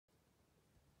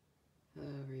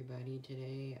Hello everybody,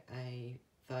 today I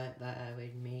thought that I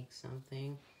would make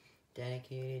something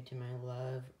dedicated to my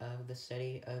love of the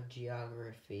study of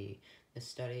geography, the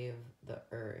study of the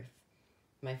earth.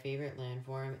 My favorite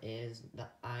landform is the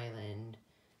island,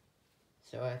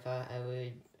 so I thought I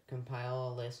would compile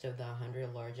a list of the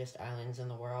 100 largest islands in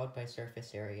the world by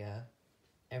surface area.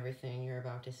 Everything you're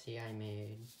about to see I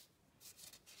made.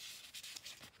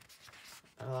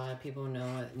 A lot of people know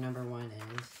what number 1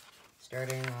 is.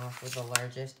 Starting off with the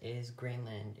largest is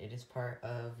Greenland. It is part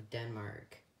of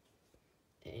Denmark.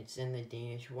 It's in the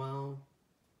Danish realm.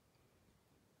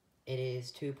 It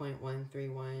is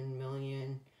 2.131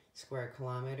 million square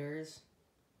kilometers,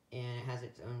 and it has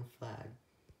its own flag.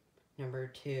 Number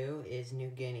 2 is New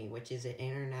Guinea, which is an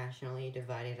internationally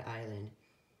divided island.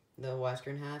 The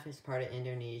western half is part of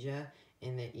Indonesia,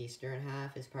 and the eastern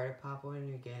half is part of Papua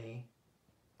New Guinea.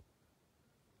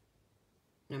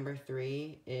 Number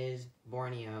 3 is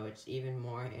Borneo. It's even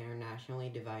more internationally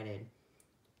divided.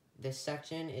 This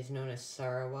section is known as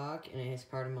Sarawak, and it is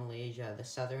part of Malaysia. The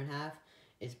southern half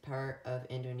is part of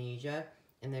Indonesia,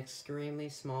 and the extremely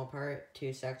small part,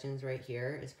 2 sections right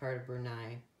here, is part of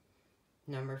Brunei.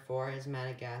 Number 4 is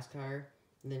Madagascar.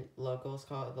 The locals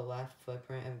call it the left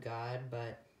footprint of God,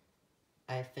 but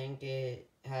I think it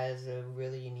has a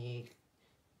really unique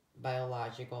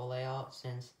biological layout,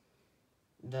 since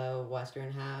the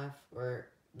western half, or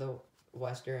the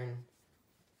western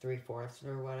 3/4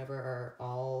 or whatever, are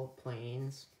all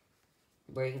plains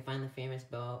where you can find the famous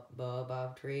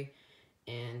baobab tree,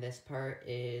 and this part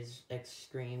is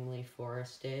extremely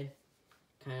forested,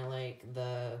 kind of like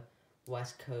the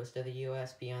west coast of the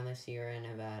US beyond the Sierra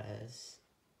Nevadas.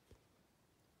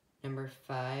 Number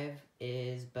 5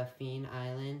 is Baffin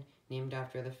Island, named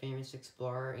after the famous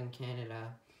explorer in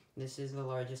Canada. This is the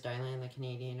largest island in the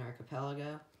Canadian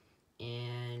archipelago,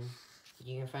 and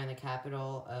you can find the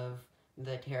capital of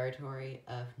the territory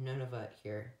of Nunavut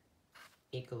here,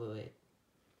 Iqaluit.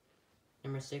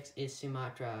 Number 6 is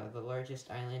Sumatra, the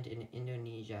largest island in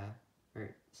Indonesia,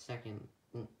 or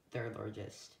third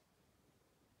largest.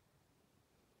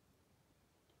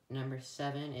 Number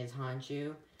 7 is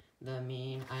Honshu, the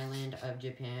main island of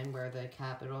Japan, where the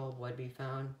capital would be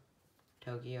found.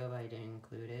 Tokyo, I didn't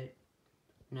include it.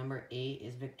 Number 8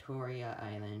 is Victoria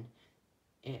Island.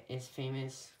 It is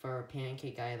famous for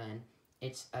Pancake Island.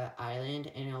 It's an island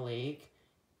in a lake,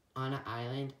 on an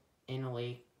island in a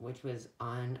lake, which was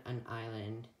on an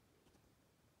island.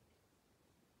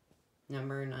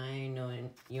 Number 9, I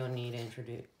don't need to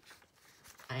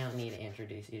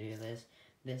introduce you to this.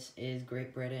 This is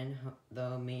Great Britain,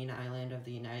 the main island of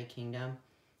the United Kingdom,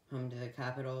 home to the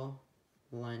capital,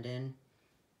 London,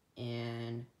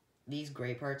 and these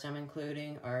gray parts I'm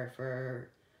including are for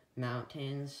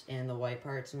mountains, and the white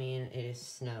parts mean it is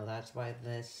snow. That's why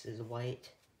this is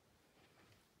white.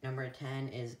 Number 10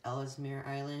 is Ellesmere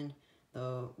Island.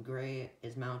 The gray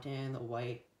is mountain, the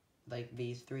white, like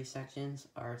these 3 sections,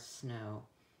 are snow.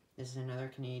 This is another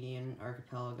Canadian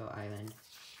archipelago island.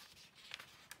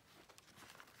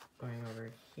 Going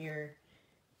over here,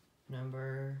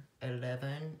 number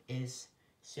 11 is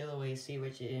Sulawesi,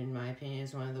 which in my opinion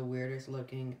is one of the weirdest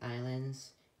looking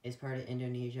islands. It's part of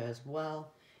Indonesia as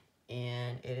well,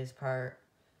 and it is part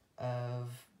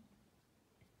of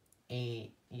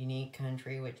a unique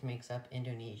country which makes up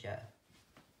Indonesia.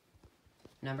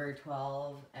 Number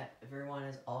 12, everyone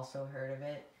has also heard of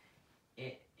it.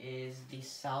 It is the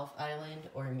South Island,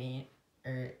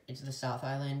 it's the South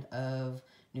Island of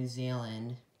New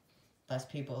Zealand. Less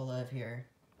people live here.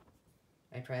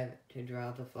 I tried to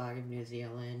draw the flag of New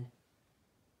Zealand.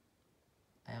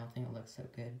 I don't think it looks so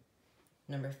good.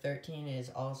 Number 13 is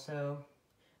also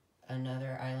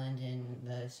another island in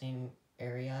the same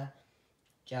area,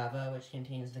 Java, which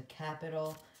contains the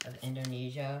capital of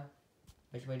Indonesia,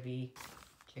 which would be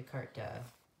Jakarta.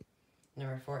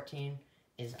 Number 14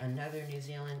 is another New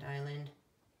Zealand island,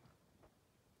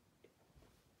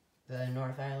 the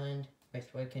North Island,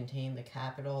 which would contain the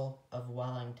capital of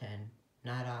Wellington,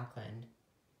 not Auckland.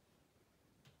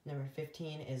 Number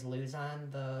 15 is Luzon,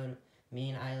 the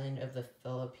main island of the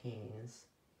Philippines.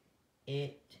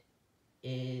 It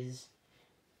is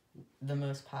the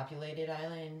most populated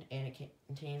island, and it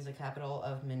contains the capital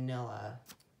of Manila.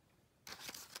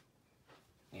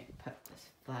 I'm going to put this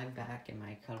flag back in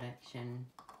my collection.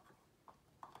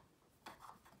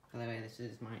 By the way, this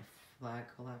is my flag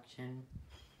collection.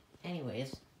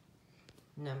 Anyways,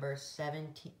 number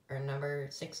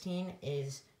 16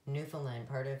 is Newfoundland,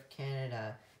 part of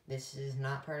Canada. This is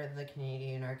not part of the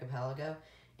Canadian archipelago,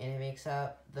 and it makes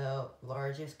up the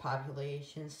largest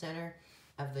population center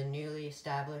of the newly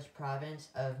established province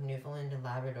of Newfoundland and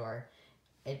Labrador.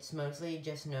 It's mostly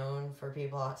just known for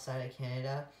people outside of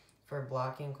Canada for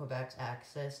blocking Quebec's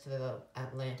access to the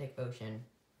Atlantic Ocean.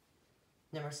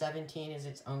 Number 17 is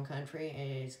its own country.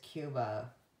 It is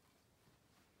Cuba.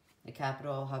 The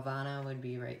capital, Havana, would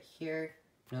be right here.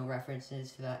 No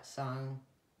references to that song.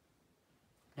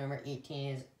 Number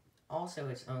 18 is also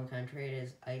its own country. It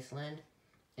is Iceland.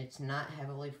 It's not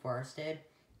heavily forested,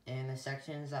 and the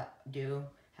sections that do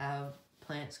have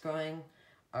plants growing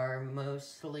are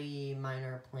mostly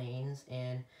minor plains,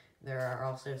 and there are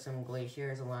also some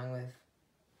glaciers along with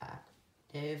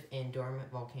active and dormant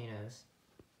volcanoes.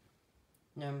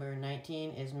 Number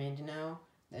 19 is Mindanao,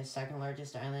 the second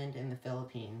largest island in the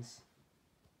Philippines.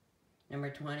 Number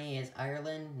 20 is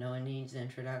Ireland. No one needs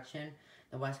introduction.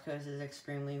 The west coast is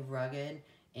extremely rugged,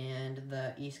 and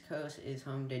the east coast is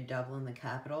home to Dublin, the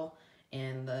capital,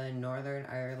 and the Northern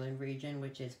Ireland region,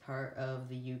 which is part of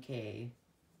the UK.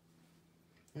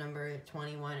 Number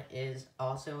 21 is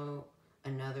also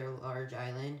another large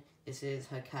island. This is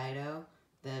Hokkaido,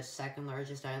 the second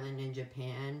largest island in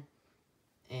Japan,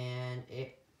 and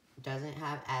it doesn't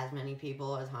have as many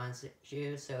people as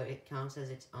Honshu, so it counts as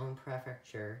its own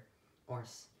prefecture, or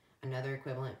another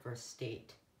equivalent for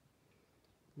state.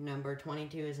 Number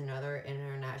 22 is another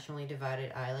internationally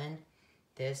divided island.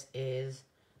 This is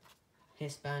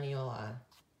Hispaniola.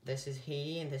 This is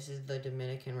Haiti, and this is the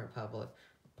Dominican Republic.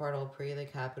 Port-au-Prince, the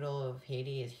capital of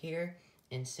Haiti, is here,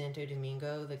 and Santo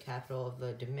Domingo, the capital of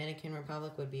the Dominican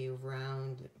Republic, would be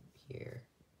around here.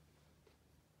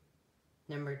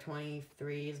 Number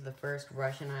 23 is the first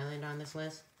Russian island on this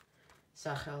list,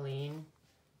 Sakhalin,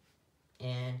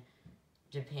 and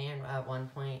Japan at one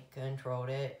point controlled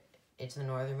it. It's the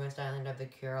northernmost island of the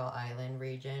Kuril Island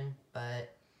region,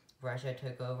 but Russia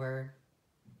took over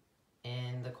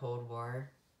in the Cold War.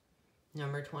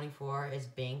 Number 24 is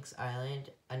Banks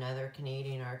Island, another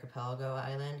Canadian archipelago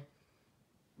island,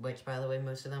 which, by the way,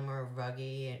 most of them are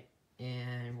rugged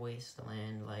and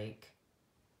wasteland, like,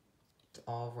 it's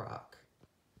all rock.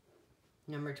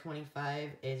 Number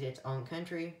 25 is its own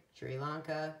country, Sri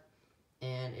Lanka,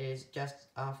 and it is just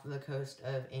off the coast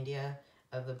of India,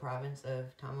 of the province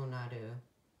of Tamil Nadu.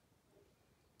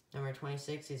 Number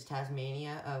 26 is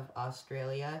Tasmania of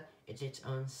Australia. It's its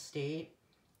own state,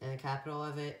 and the capital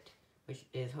of it, which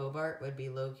is Hobart, would be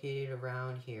located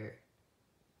around here.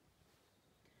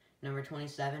 Number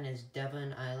 27 is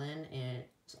Devon Island, and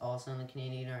it's also in the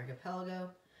Canadian archipelago.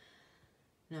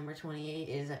 Number 28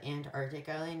 is an Antarctic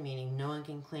island, meaning no one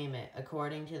can claim it,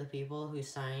 according to the people who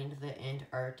signed the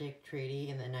Antarctic Treaty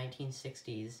in the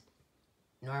 1960s.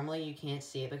 Normally you can't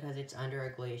see it because it's under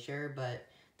a glacier, but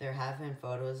there have been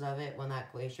photos of it when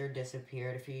that glacier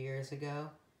disappeared a few years ago.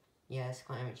 Yes,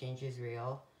 climate change is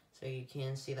real. So you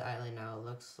can see the island now. It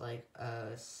looks like a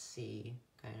sea,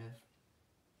 kind of.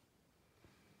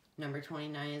 Number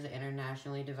 29 is an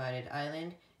internationally divided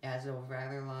island. It has a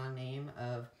rather long name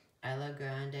of Isla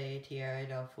Grande Tierra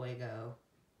del Fuego,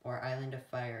 or Island of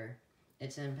Fire.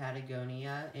 It's in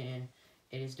Patagonia, and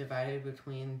it is divided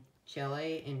between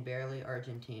Chile and barely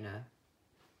Argentina.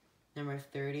 Number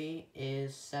 30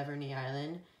 is Severny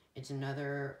Island. It's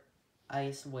another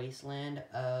ice wasteland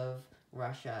of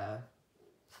Russia.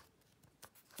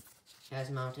 It has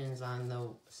mountains on the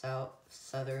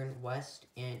southern, west,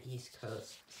 and east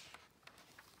coasts.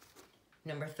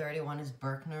 Number 31 is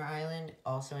Berkner Island,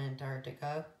 also in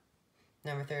Antarctica.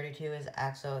 Number 32 is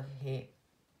Axel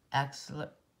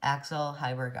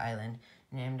Heiberg Island,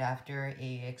 named after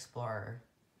an explorer.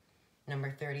 Number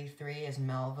 33 is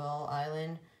Melville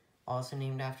Island, also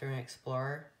named after an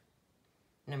explorer.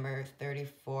 Number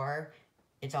 34,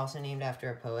 it's also named after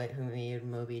a poet who made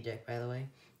Moby Dick, by the way.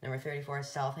 Number 34 is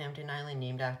Southampton Island,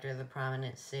 named after the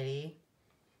prominent city.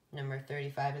 Number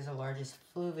 35 is the largest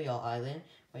fluvial island,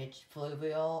 which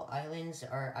fluvial islands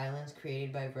are islands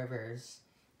created by rivers.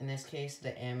 In this case,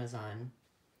 the Amazon.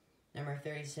 Number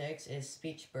 36 is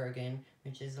Spitsbergen,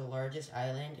 which is the largest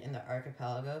island in the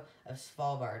archipelago of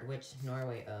Svalbard, which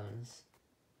Norway owns.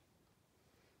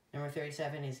 Number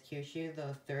 37 is Kyushu,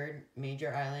 the third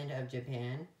major island of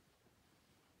Japan.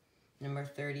 Number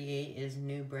 38 is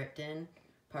New Britain,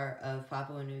 part of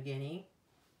Papua New Guinea.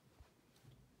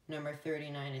 Number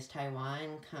 39 is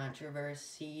Taiwan,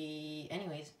 controversy.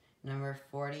 Anyways, number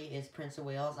 40 is Prince of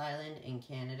Wales Island in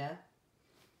Canada.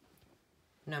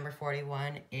 Number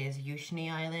 41 is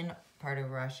Yushny Island, part of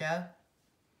Russia.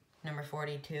 Number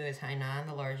 42 is Hainan,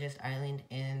 the largest island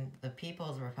in the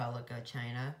People's Republic of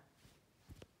China.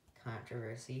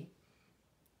 Controversy.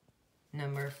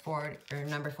 Number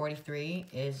 43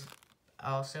 is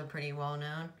also pretty well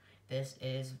known. This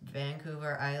is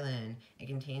Vancouver Island. It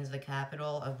contains the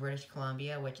capital of British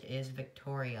Columbia, which is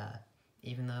Victoria,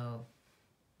 even though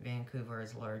Vancouver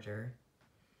is larger.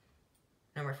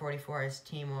 Number 44 is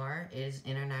Timor, is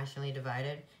internationally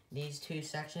divided. These two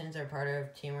sections are part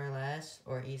of Timor-Leste,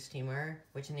 or East Timor,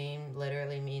 which name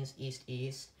literally means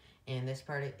east-east, and this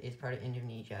part is part of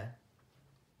Indonesia.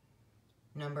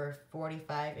 Number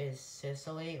 45 is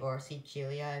Sicily, or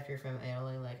Sicilia if you're from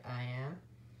Italy like I am.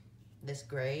 This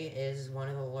gray is one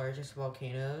of the largest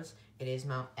volcanoes. It is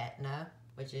Mount Etna,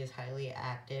 which is highly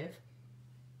active.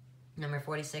 Number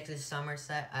 46 is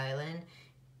Somerset Island.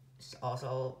 It's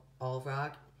also all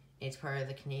rock. It's part of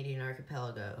the Canadian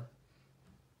archipelago.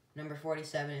 Number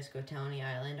 47 is Kotliny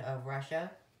Island of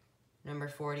Russia. Number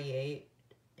 48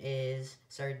 is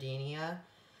Sardinia,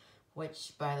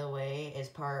 which, by the way, is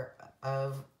part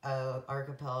of an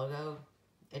archipelago.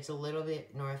 It's a little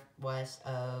bit northwest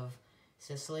of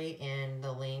Sicily, and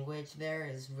the language there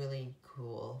is really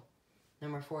cool.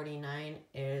 Number 49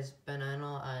 is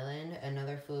Banana Island,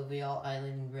 another fluvial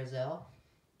island in Brazil.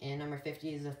 And number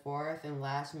 50 is the fourth and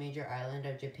last major island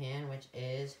of Japan, which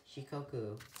is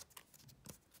Shikoku.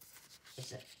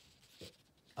 It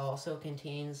also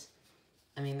contains,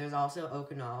 there's also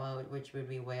Okinawa, which would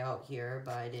be way out here,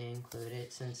 but I didn't include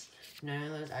it since none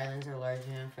of those islands are large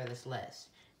enough for this list.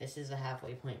 This is the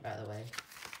halfway point, by the way.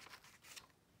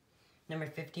 Number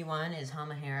 51 is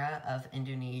Halmahera of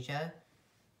Indonesia.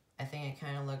 I think it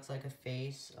kind of looks like a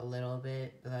face a little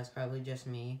bit, but that's probably just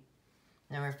me.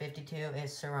 Number 52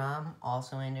 is Seram,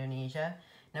 also Indonesia.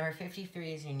 Number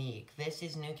 53 is unique. This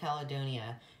is New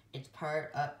Caledonia. It's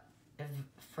part of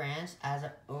France as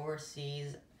an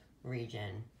overseas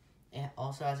region. It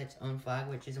also has its own flag,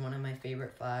 which is one of my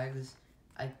favorite flags.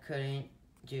 I couldn't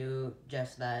do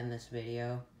just that in this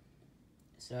video,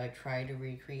 so I tried to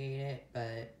recreate it,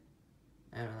 but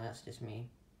I don't know, that's just me.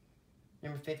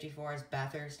 Number 54 is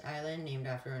Bathurst Island, named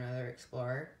after another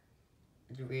explorer.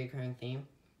 It's a recurring theme.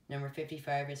 Number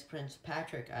 55 is Prince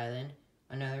Patrick Island.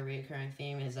 Another recurring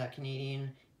theme is that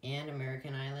Canadian and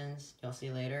American islands, you'll see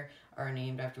later, are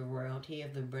named after royalty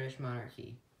of the British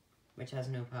monarchy, which has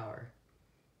no power.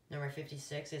 Number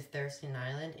 56 is Thurston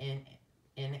Island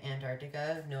in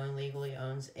Antarctica. No one legally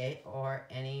owns it or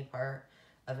any part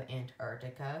of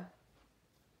Antarctica.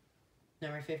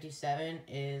 Number 57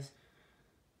 is,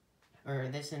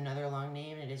 this is another long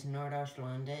name, it is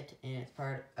Nordaustlandet, and it's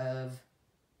part of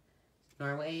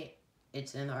Norway.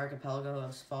 It's in the archipelago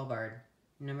of Svalbard.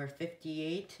 Number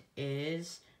 58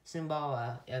 is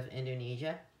Sumbawa of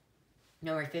Indonesia.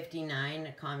 Number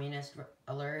 59, Communist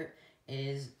Alert,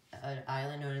 is an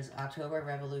island known as October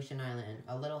Revolution Island.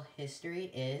 A little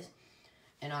history is,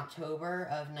 in October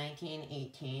of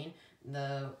 1918,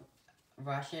 the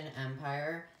Russian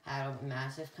Empire had a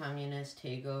massive communist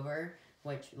takeover,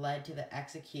 which led to the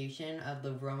execution of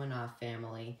the Romanov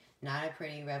family. Not a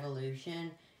pretty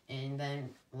revolution, and then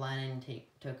Lenin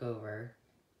took over.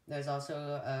 There's also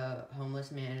a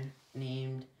homeless man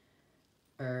named,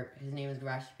 his name is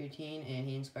Rasputin, and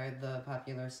he inspired the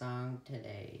popular song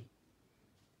Today.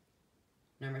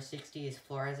 Number 60 is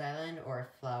Flores Island, or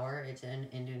Flower. It's in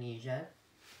Indonesia.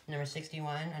 Number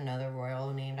 61, another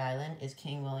royal named island, is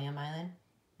King William Island.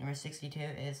 Number 62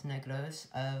 is Negros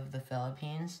of the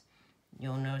Philippines.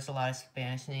 You'll notice a lot of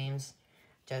Spanish names,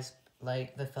 just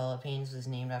like the Philippines was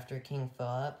named after King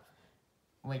Philip,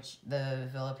 which the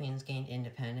Philippines gained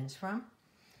independence from.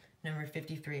 Number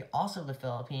 53, also the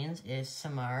Philippines, is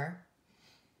Samar.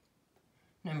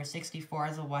 Number 64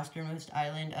 is the westernmost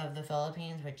island of the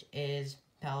Philippines, which is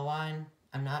Palawan.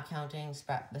 I'm not counting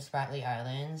the Spratly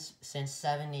Islands, since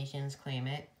 7 nations claim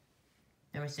it.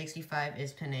 Number 65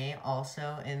 is Panay,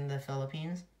 also in the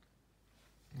Philippines.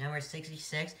 Number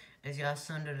 66 is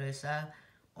Yasundarusa,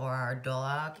 or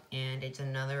Ardolac, and it's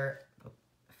another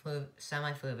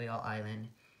semi-fluvial island.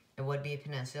 It would be a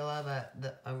peninsula,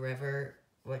 but a river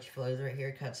which flows right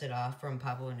here cuts it off from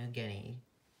Papua New Guinea.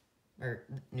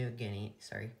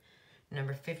 Sorry.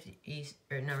 Number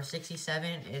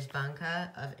 67 is Bangka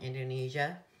of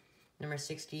Indonesia. Number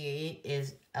 68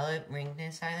 is Elit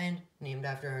Ringnes Island, named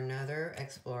after another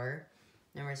explorer.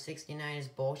 Number 69 is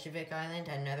Bolshevik Island,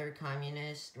 another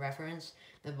communist reference.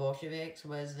 The Bolsheviks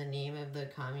was the name of the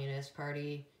Communist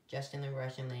Party, just in the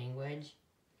Russian language,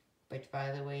 which,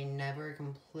 by the way, never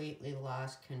completely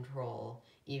lost control,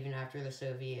 even after the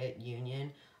Soviet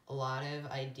Union. A lot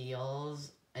of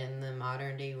ideals in the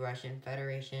modern-day Russian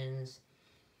Federation's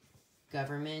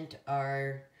government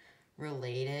are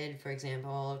related, for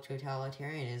example,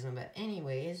 totalitarianism. But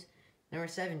anyways, number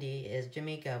 70 is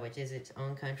Jamaica, which is its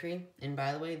own country. And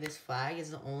by the way, this flag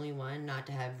is the only one not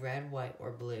to have red, white,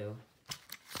 or blue.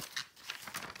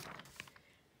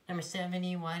 Number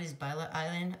 71 is Bylot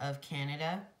Island of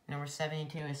Canada. Number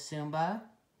 72 is Sumba,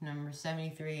 Number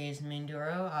 73 is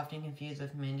Mindoro, often confused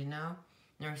with Mindanao.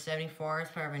 Number 74 is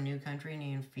part of a new country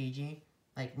named Fiji.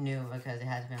 Like new because it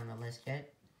hasn't been on the list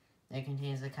yet. It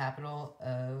contains the capital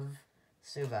of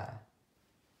Suva.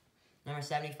 Number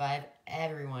 75,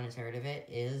 everyone has heard of it,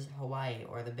 is Hawaii,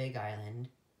 or the Big Island.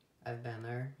 I've been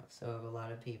there, so have a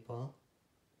lot of people.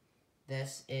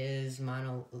 This is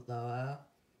Mauna Loa,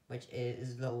 which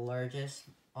is the largest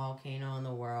volcano in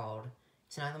the world.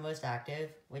 It's not the most active,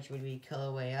 which would be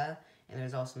Kilauea, and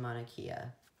there's also Mauna Kea.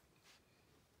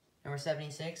 Number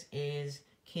 76 is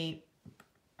Cape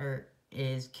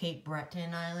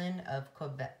Breton Island of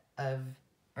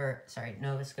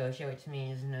Nova Scotia, which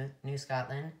means New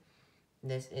Scotland.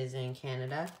 This is in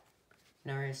Canada.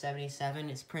 Number 77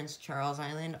 is Prince Charles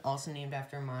Island, also named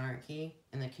after a monarchy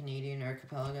in the Canadian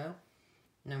archipelago.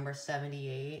 Number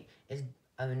 78 is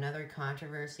another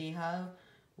controversy hub,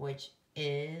 which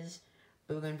is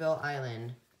Bougainville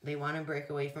Island. They want to break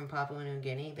away from Papua New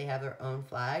Guinea. They have their own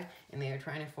flag, and they are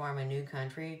trying to form a new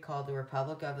country called the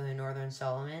Republic of the Northern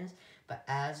Solomons, but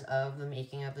as of the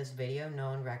making of this video, no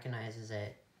one recognizes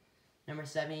it. Number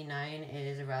 79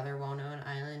 is a rather well-known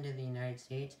island in the United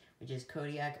States, which is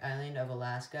Kodiak Island of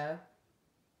Alaska.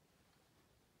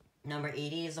 Number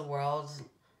 80 is the world's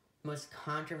most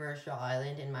controversial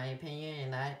island, in my opinion,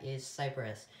 and that is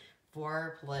Cyprus.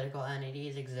 4 political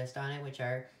entities exist on it, which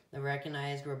are the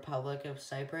recognized Republic of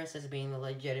Cyprus as being the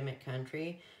legitimate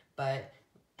country, but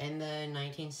in the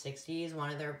 1960s, one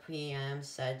of their PMs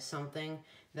said something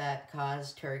that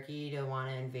caused Turkey to want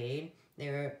to invade.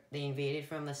 They invaded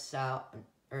from the south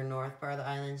or north part of the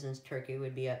island, since Turkey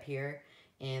would be up here,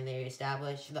 and they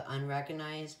established the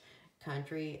unrecognized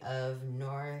country of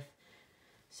North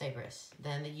Cyprus.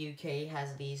 Then the UK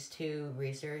has these 2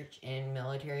 research and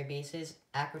military bases,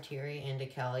 Akrotiri and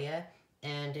Dikalia,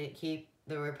 and to keep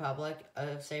the Republic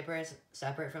of Cyprus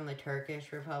separate from the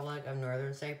Turkish Republic of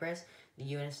Northern Cyprus, the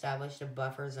UN established a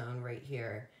buffer zone right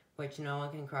here, which no one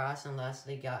can cross unless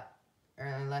they get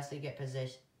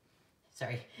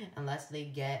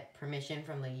permission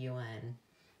from the UN.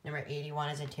 Number 81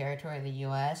 is a territory of the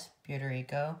US, Puerto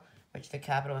Rico, which the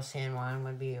capital of San Juan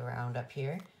would be around up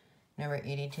here. Number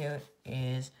 82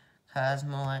 is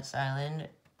Kosmolets Island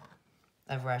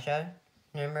of Russia.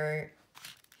 Number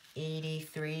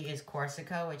 83 is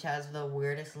Corsica, which has the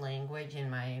weirdest language in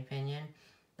my opinion.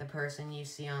 The person you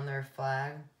see on their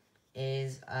flag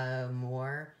is a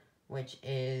Moor, which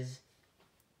is,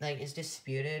 it's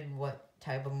disputed what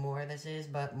type of Moor this is,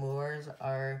 but Moors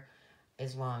are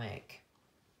Islamic.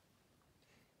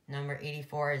 Number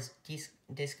 84 is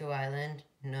Disco Island,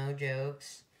 no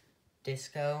jokes,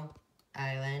 Disco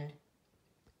Island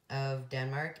of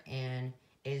Denmark, and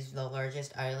is the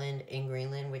largest island in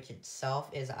Greenland, which itself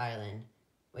is an island,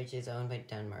 which is owned by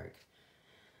Denmark.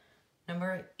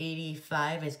 Number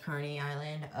 85 is Carney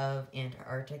Island of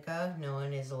Antarctica. No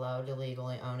one is allowed to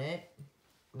legally own it,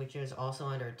 which is also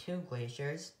under 2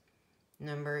 glaciers.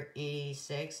 Number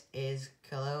 86 is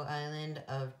Kilo Island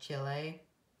of Chile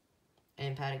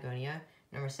and Patagonia.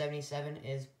 Number 77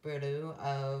 is Buru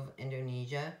of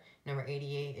Indonesia. Number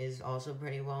 88 is also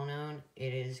pretty well known.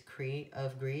 It is Crete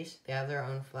of Greece. They have their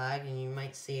own flag, and you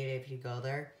might see it if you go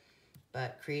there.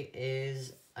 But Crete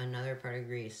is another part of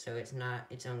Greece, so it's not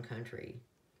its own country.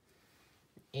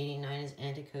 89 is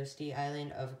Anticosti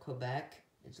Island of Quebec.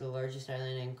 It's the largest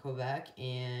island in Quebec,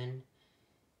 and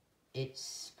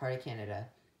it's part of Canada.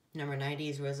 Number 90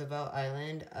 is Roosevelt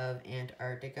Island of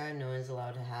Antarctica. No one's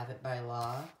allowed to have it by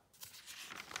law.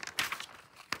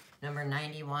 Number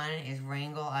 91 is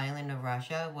Wrangel Island of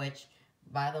Russia, which,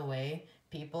 by the way,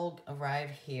 people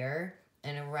arrived here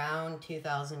in around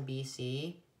 2000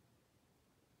 BC.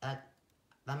 That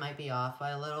might be off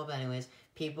by a little, but anyways,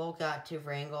 people got to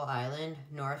Wrangel Island,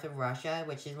 north of Russia,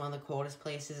 which is one of the coldest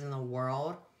places in the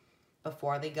world,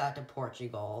 before they got to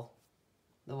Portugal,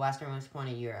 the westernmost point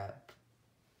of Europe.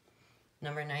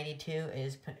 Number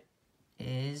 92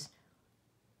 is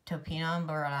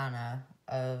Tupinambárana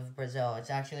of Brazil. It's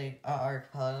actually an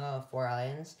archipelago of 4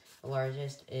 islands. The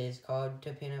largest is called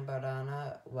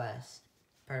Tupinambárana West,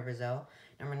 part of Brazil.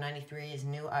 Number 93 is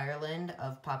New Ireland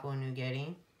of Papua New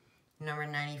Guinea. Number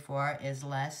 94 is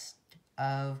Leste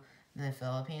of the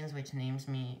Philippines, which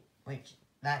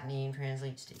that name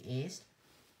translates to east.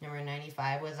 Number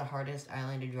 95 was the hardest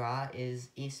island to draw, is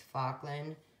East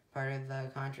Falkland, part of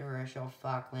the controversial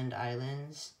Falkland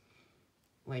Islands,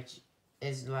 which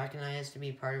is recognized to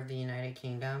be part of the United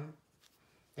Kingdom.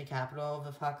 The capital of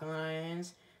the Falkland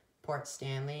Islands, Port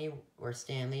Stanley, or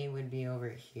Stanley, would be over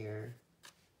here.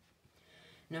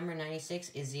 Number 96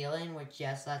 is Zealand, which,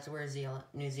 yes, that's where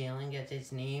New Zealand gets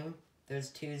its name. There's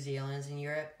 2 Zealands in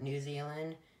Europe, New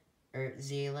Zealand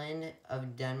Zeeland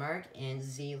of Denmark, and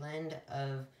Zeeland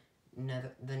of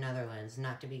the Netherlands,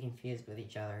 not to be confused with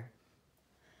each other.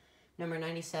 Number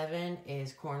 97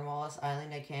 is Cornwallis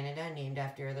Island of Canada, named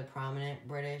after the prominent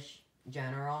British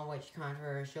general, which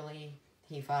controversially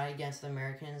he fought against the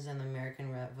Americans in the American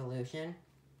Revolution.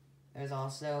 There's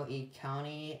also a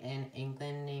county in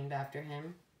England named after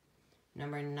him.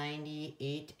 Number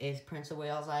 98 is Prince of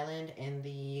Wales Island in the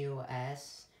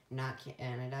U.S., not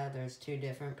Canada. There's two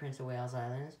different Prince of Wales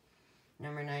Islands.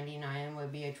 Number 99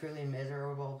 would be a truly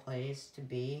miserable place to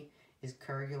be, is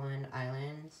Kerguelen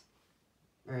Islands,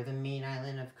 or the main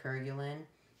island of Kerguelen,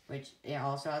 which it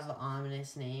also has the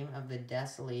ominous name of the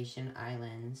Desolation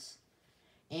Islands.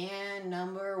 And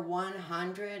number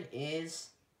 100 is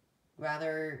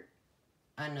rather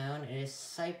unknown. It is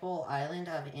Saiple Island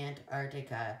of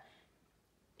Antarctica.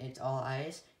 It's all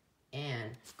ice,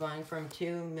 and going from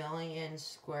 2 million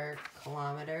square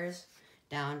kilometers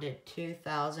down to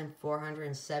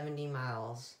 2,470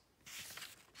 miles.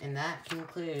 And that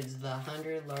concludes the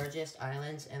 100 largest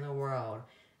islands in the world.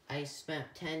 I spent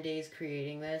 10 days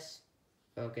creating this.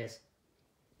 Focus.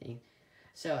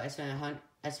 So I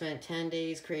spent 10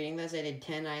 days creating this. I did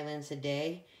 10 islands a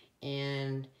day,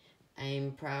 and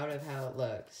I'm proud of how it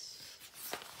looks.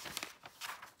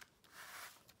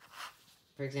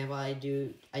 For example, I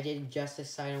did just this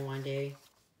side in one day,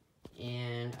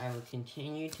 and I will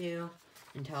continue to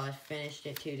until I finished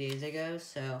it 2 days ago.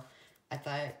 So I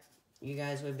thought you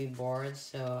guys would be bored,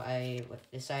 so I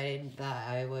decided that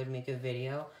I would make a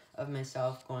video of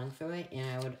myself going through it, and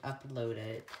I would upload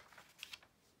it.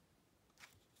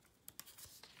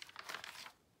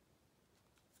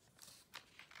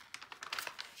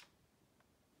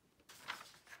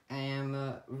 I am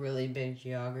a really big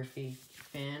geography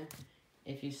fan.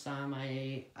 If you saw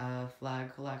my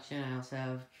flag collection, I also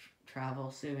have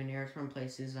travel souvenirs from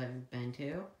places I've been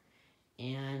to.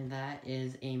 And that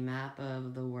is a map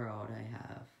of the world I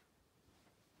have.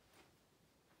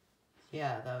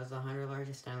 Yeah, that was the 100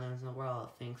 largest islands in the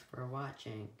world. Thanks for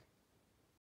watching.